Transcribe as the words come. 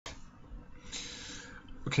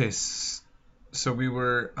Okay, so we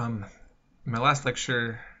were my last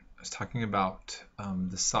lecture. I was talking about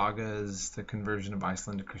the sagas, the conversion of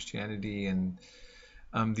Iceland to Christianity, and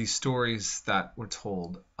these stories that were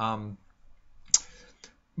told. By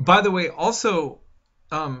the way, also,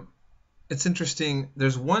 um, it's interesting.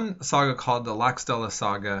 There's one saga called the Laxdala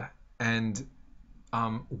saga, and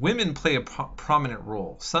women play a prominent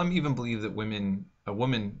role. Some even believe that a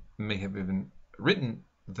woman may have even written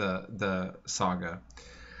the saga.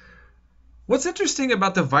 What's interesting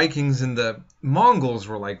about the Vikings and the Mongols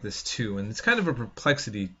were like this too, and it's kind of a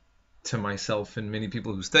perplexity to myself and many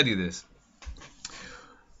people who study this.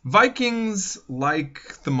 Vikings, like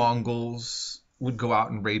the Mongols, would go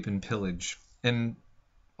out and rape and pillage. And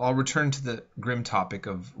I'll return to the grim topic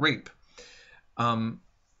of rape. And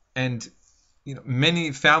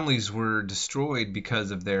many families were destroyed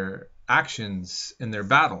because of their actions in their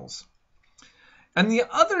battles. On the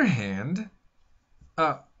other hand,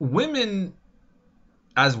 women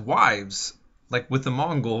as wives, like with the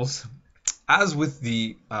Mongols, as with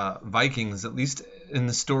the Vikings, at least in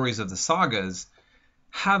the stories of the sagas,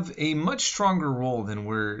 have a much stronger role than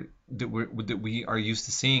that we are used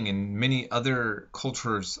to seeing in many other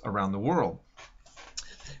cultures around the world.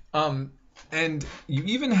 And you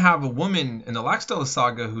even have a woman in the Laxdala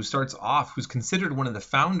saga who starts off, who's considered one of the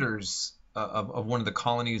founders of one of the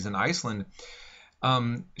colonies in Iceland.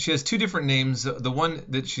 She has two different names. The one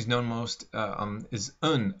that she's known most is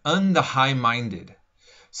Un the High-Minded.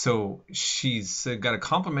 So she's got a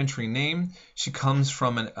complimentary name. She comes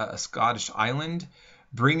from a Scottish island,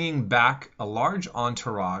 bringing back a large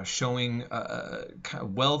entourage, showing kind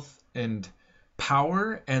of wealth and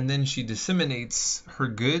power, and then she disseminates her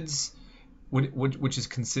goods, which is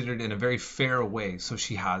considered in a very fair way. So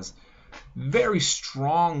she has very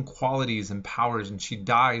strong qualities and powers, and she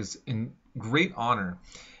dies in great honor.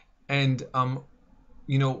 And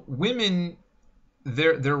women,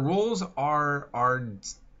 their roles are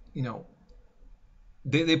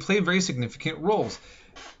they play very significant roles.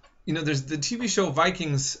 There's the TV show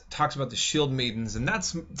Vikings talks about the shield maidens, and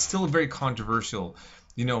that's still very controversial.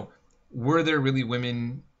 Were there really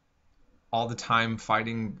women all the time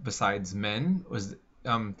fighting besides men?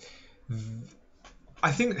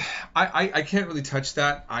 I think I can't really touch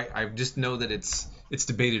that. I just know that it's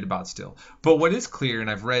debated about still. But what is clear, and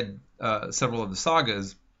I've read several of the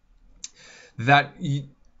sagas, that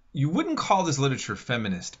you wouldn't call this literature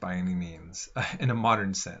feminist by any means in a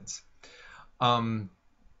modern sense.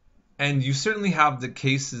 And you certainly have the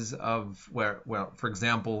cases of where, well, for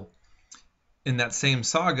example, in that same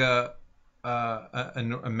saga,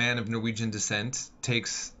 a man of Norwegian descent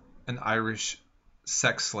takes an Irish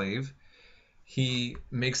sex slave. He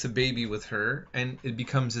makes a baby with her, and it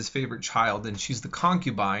becomes his favorite child, and she's the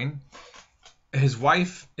concubine. His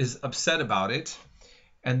wife is upset about it,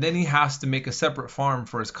 and then he has to make a separate farm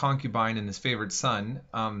for his concubine and his favorite son,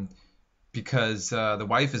 because the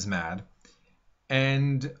wife is mad.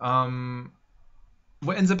 And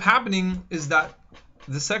what ends up happening is that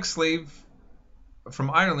the sex slave from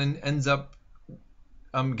Ireland ends up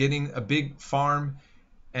getting a big farm,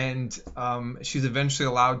 and she's eventually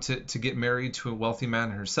allowed to get married to a wealthy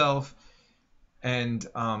man herself, and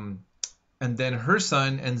then her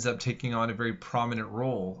son ends up taking on a very prominent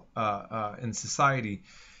role in society.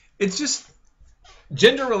 It's just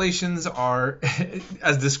gender relations are,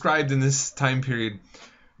 as described in this time period,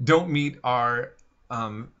 don't meet our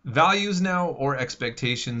values now or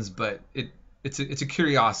expectations, but it's a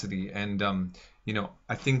curiosity, and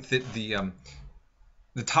I think that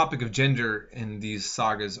the topic of gender in these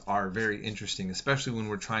sagas are very interesting, especially when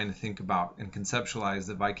we're trying to think about and conceptualize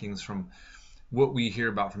the Vikings from what we hear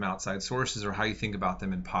about from outside sources, or how you think about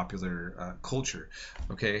them in popular culture.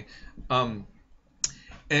 Okay, and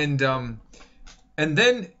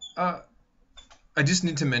then I just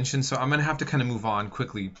need to mention, so I'm going to have to kind of move on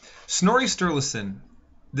quickly. Snorri Sturluson,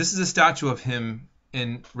 this is a statue of him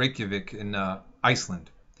in Reykjavik in Iceland.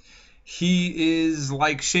 He is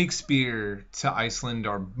like Shakespeare to Iceland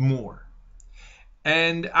or more.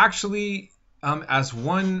 And actually, as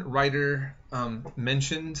one writer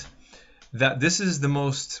mentioned, that this is the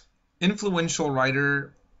most influential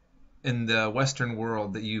writer in the Western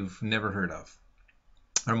world that you've never heard of,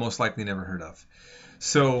 or most likely never heard of.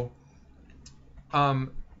 So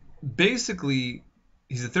basically,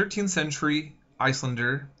 he's a 13th century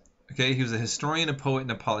Icelander. Okay, he was a historian, a poet,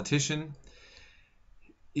 and a politician.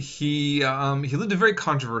 He lived a very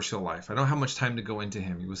controversial life. I don't have much time to go into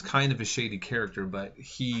him. He was kind of a shady character, but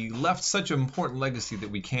he left such an important legacy that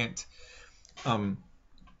we can't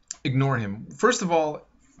ignore him. First of all,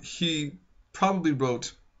 he probably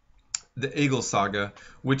wrote the Egil Saga,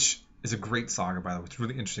 which is a great saga, by the way. It's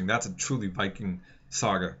really interesting. That's a truly Viking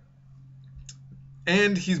saga.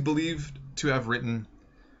 And he's believed to have written,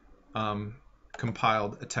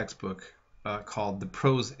 compiled a textbook called the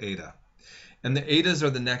Prose Edda. And the Eddas are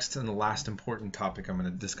the next and the last important topic I'm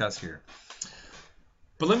going to discuss here.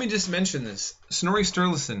 But let me just mention this. Snorri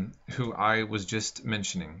Sturluson, who I was just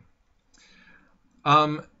mentioning,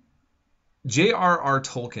 J.R.R.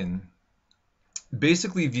 Tolkien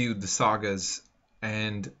basically viewed the sagas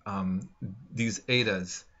and these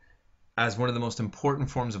Eddas as one of the most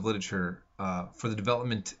important forms of literature for the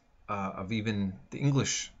development of even the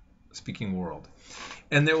English-speaking world.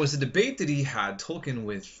 And there was a debate that he had, Tolkien,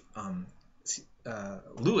 with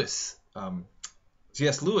Lewis,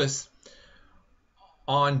 C.S. Lewis,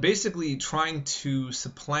 on basically trying to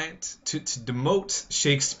supplant, to demote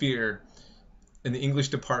Shakespeare in the English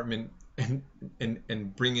department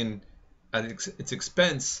and bring in at its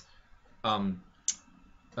expense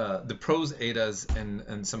the prose Eddas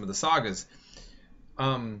and some of the sagas.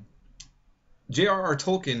 J.R.R.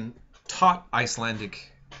 Tolkien taught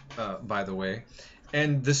Icelandic, by the way,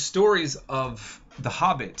 and the stories of The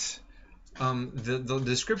Hobbit, the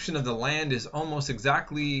description of the land is almost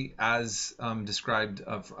exactly as described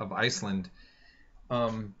of Iceland.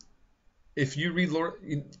 If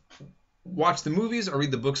you watch the movies or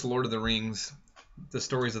read the books Lord of the Rings, the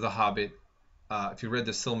stories of The Hobbit, if you read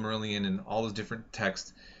the Silmarillion and all those different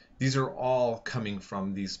texts, these are all coming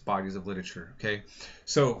from these bodies of literature, okay?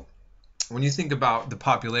 So when you think about the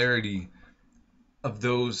popularity of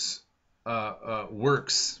those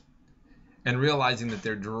works and realizing that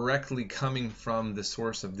they're directly coming from the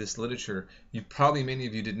source of this literature, many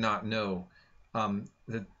of you did not know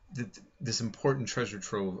that this important treasure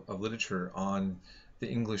trove of literature on the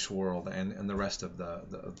English world and the rest of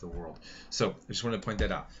the world. So I just want to point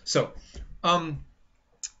that out. So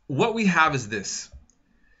what we have is this.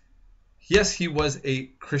 Yes, he was a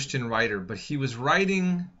Christian writer, but he was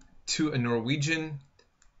writing to a Norwegian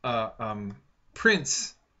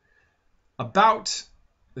prince about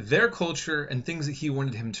their culture and things that he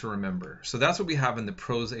wanted him to remember. So that's what we have in the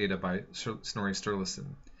Prose Edda by Snorri Sturluson.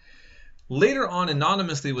 Later on,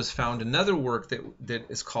 anonymously was found another work that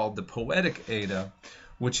is called the Poetic Edda,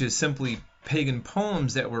 which is simply pagan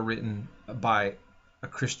poems that were written by a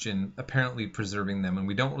Christian, apparently preserving them. And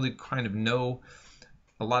we don't really kind of know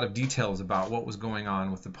a lot of details about what was going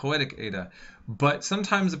on with the Poetic Edda. But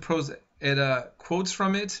sometimes the Prose Edda quotes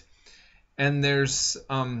from it, and there's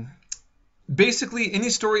basically any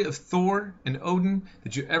story of Thor and Odin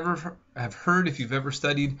that you ever have heard, if you've ever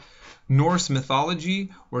studied Norse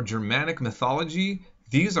mythology or Germanic mythology,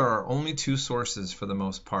 these are our only two sources for the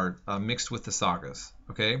most part, mixed with the sagas.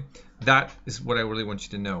 Okay, that is what I really want you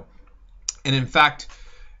to know. And in fact,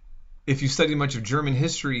 if you study much of German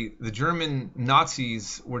history, the German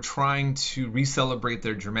Nazis were trying to re-celebrate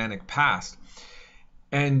their Germanic past.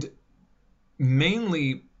 And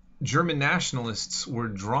mainly German nationalists were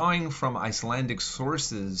drawing from Icelandic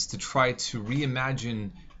sources to try to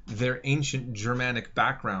reimagine their ancient Germanic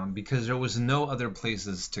background because there was no other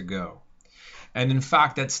places to go. And in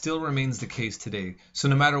fact, that still remains the case today. So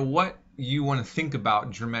no matter what you want to think about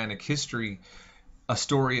Germanic history, a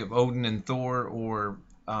story of Odin and Thor, or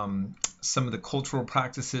some of the cultural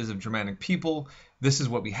practices of Germanic people, this is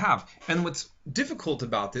what we have. And what's difficult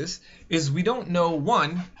about this is we don't know,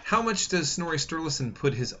 one, how much does Snorri Sturluson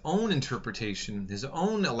put his own interpretation, his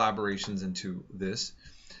own elaborations into this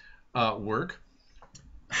work?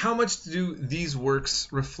 How much do these works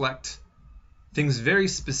reflect things very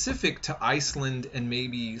specific to Iceland and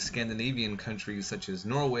maybe Scandinavian countries such as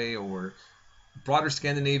Norway or broader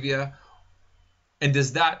Scandinavia? And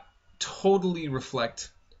does that totally reflect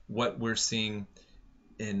what we're seeing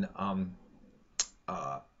in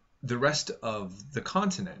the rest of the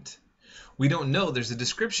continent? We don't know. There's a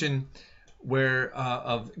description where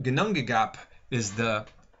of Ginnungagap is the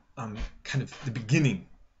kind of the beginning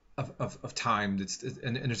of time.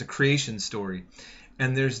 And there's a creation story,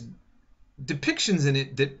 and there's depictions in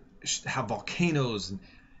it that have volcanoes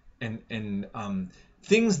and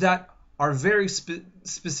things that are very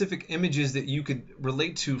specific images that you could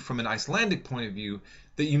relate to from an Icelandic point of view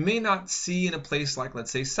that you may not see in a place like,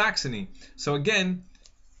 let's say, Saxony. So again,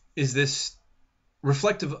 is this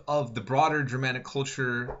reflective of the broader Germanic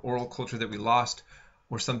culture, oral culture that we lost,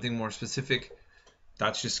 or something more specific?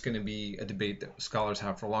 That's just going to be a debate that scholars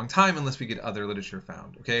have for a long time unless we get other literature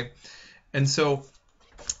found, okay? And so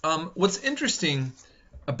what's interesting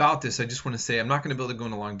about this, I just want to say, I'm not going to be able to go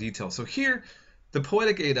into long detail. So here, the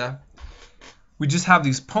Poetic Edda, we just have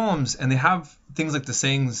these poems, and they have things like the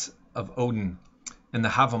sayings of Odin and the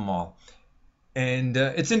Havamal. And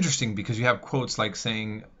it's interesting because you have quotes like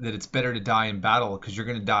saying that it's better to die in battle because you're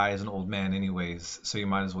going to die as an old man anyways, so you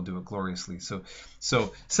might as well do it gloriously.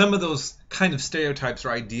 So some of those kind of stereotypes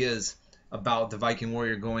or ideas about the Viking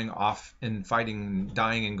warrior going off and fighting and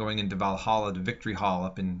dying and going into Valhalla, the victory hall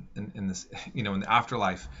up in this, in the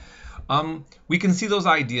afterlife. We can see those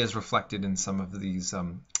ideas reflected in some of these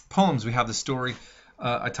poems. We have the story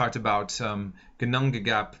I talked about,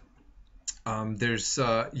 Gnungagap. There's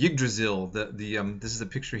Yggdrasil. This is a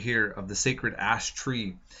picture here of the sacred ash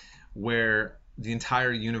tree, where the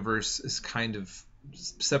entire universe is kind of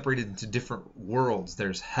separated into different worlds.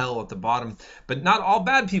 There's hell at the bottom, but not all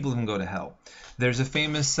bad people can go to hell. There's a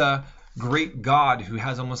famous great god who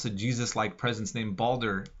has almost a Jesus-like presence named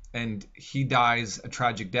Balder, and he dies a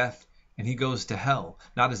tragic death, and he goes to hell,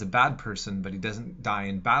 not as a bad person, but he doesn't die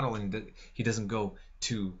in battle, and he doesn't go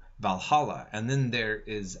to Valhalla. And then there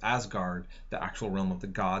is Asgard, the actual realm of the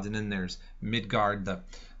gods, and then there's Midgard,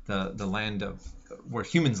 the land of where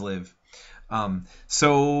humans live.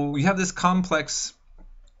 So you have this complex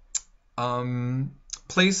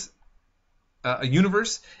place, a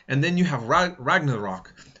universe, and then you have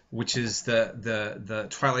Ragnarok, which is the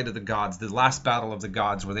twilight of the gods, the last battle of the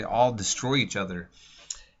gods, where they all destroy each other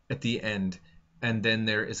at the end, and then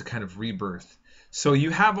there is a kind of rebirth. So you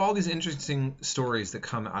have all these interesting stories that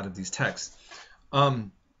come out of these texts.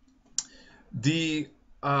 In the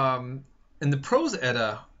Prose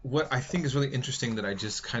Edda, what I think is really interesting that I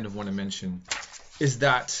just kind of want to mention is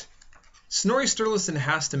that Snorri Sturluson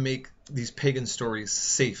has to make these pagan stories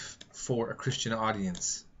safe for a Christian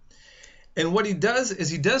audience. And what he does is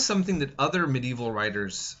he does something that other medieval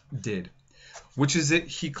writers did, which is that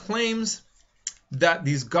he claims that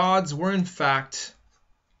these gods were in fact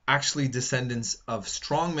actually descendants of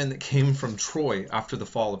strong men that came from Troy after the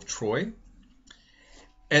fall of Troy,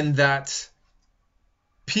 and that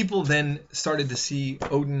people then started to see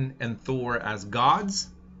Odin and Thor as gods,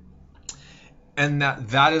 and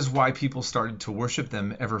that is why people started to worship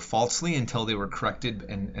them ever falsely until they were corrected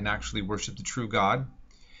and actually worship the true God.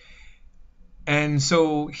 And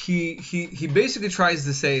so he basically tries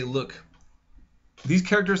to say, look, these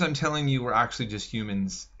characters I'm telling you were actually just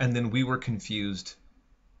humans, and then we were confused.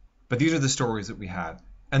 But these are the stories that we had.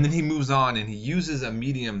 And then he moves on and he uses a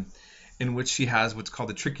medium in which he has what's called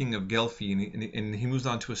the tricking of Gelfi. And he moves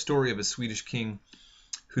on to a story of a Swedish king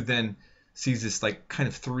who then sees this like kind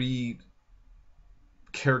of three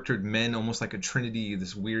charactered men, almost like a trinity,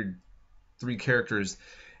 this weird three characters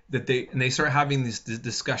that they start having these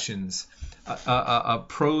discussions,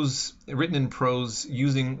 prose, written in prose,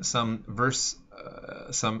 using some verse,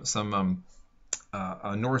 some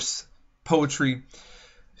Norse poetry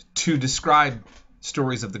to describe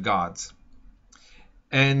stories of the gods.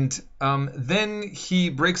 And then he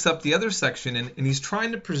breaks up the other section, and he's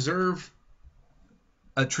trying to preserve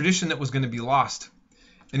a tradition that was going to be lost.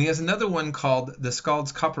 And he has another one called the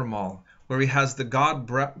Skald's Coppermal, where he has the god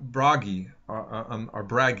Bragi, or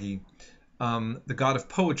Bragi, the god of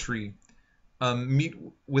poetry, meet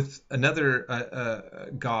with another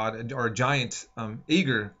god or a giant,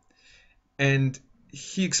 Aegir, and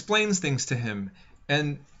he explains things to him.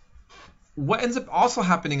 And what ends up also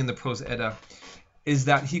happening in the Prose Edda is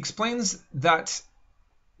that he explains that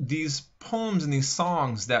these poems and these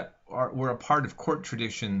songs that were a part of court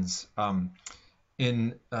traditions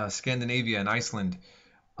in Scandinavia and Iceland,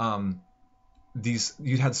 you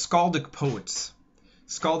had skaldic poets.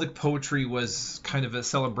 Skaldic poetry was kind of a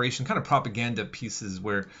celebration, kind of propaganda pieces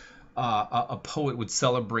where a poet would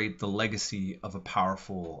celebrate the legacy of a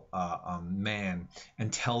powerful man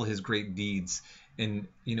and tell his great deeds, and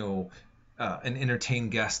and entertain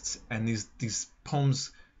guests. And these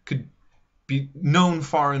poems could be known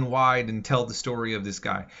far and wide and tell the story of this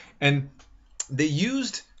guy. And they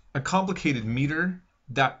used a complicated meter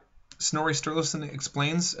that Snorri Sturluson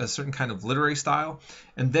explains, a certain kind of literary style.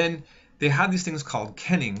 And then they had these things called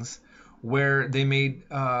kennings, where they made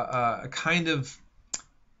a kind of,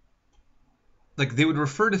 like, they would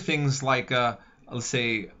refer to things like, let's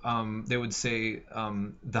say, they would say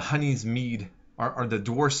the honey's mead, or the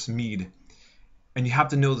dwarf's mead. And you have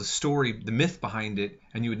to know the story, the myth behind it,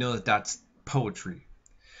 and you would know that that's poetry.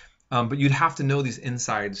 But you'd have to know these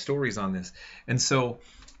inside stories on this. And so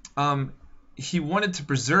he wanted to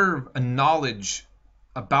preserve a knowledge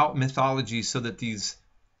about mythology so that these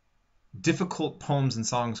difficult poems and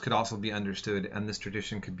songs could also be understood and this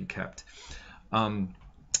tradition could be kept. And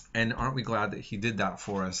aren't we glad that he did that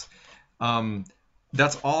for us?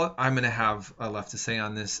 That's all I'm going to have left to say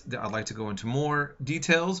on this. I'd like to go into more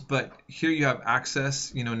details, but here you have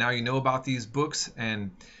access. Now you know about these books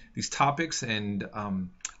and these topics, and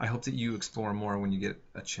I hope that you explore more when you get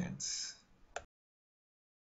a chance.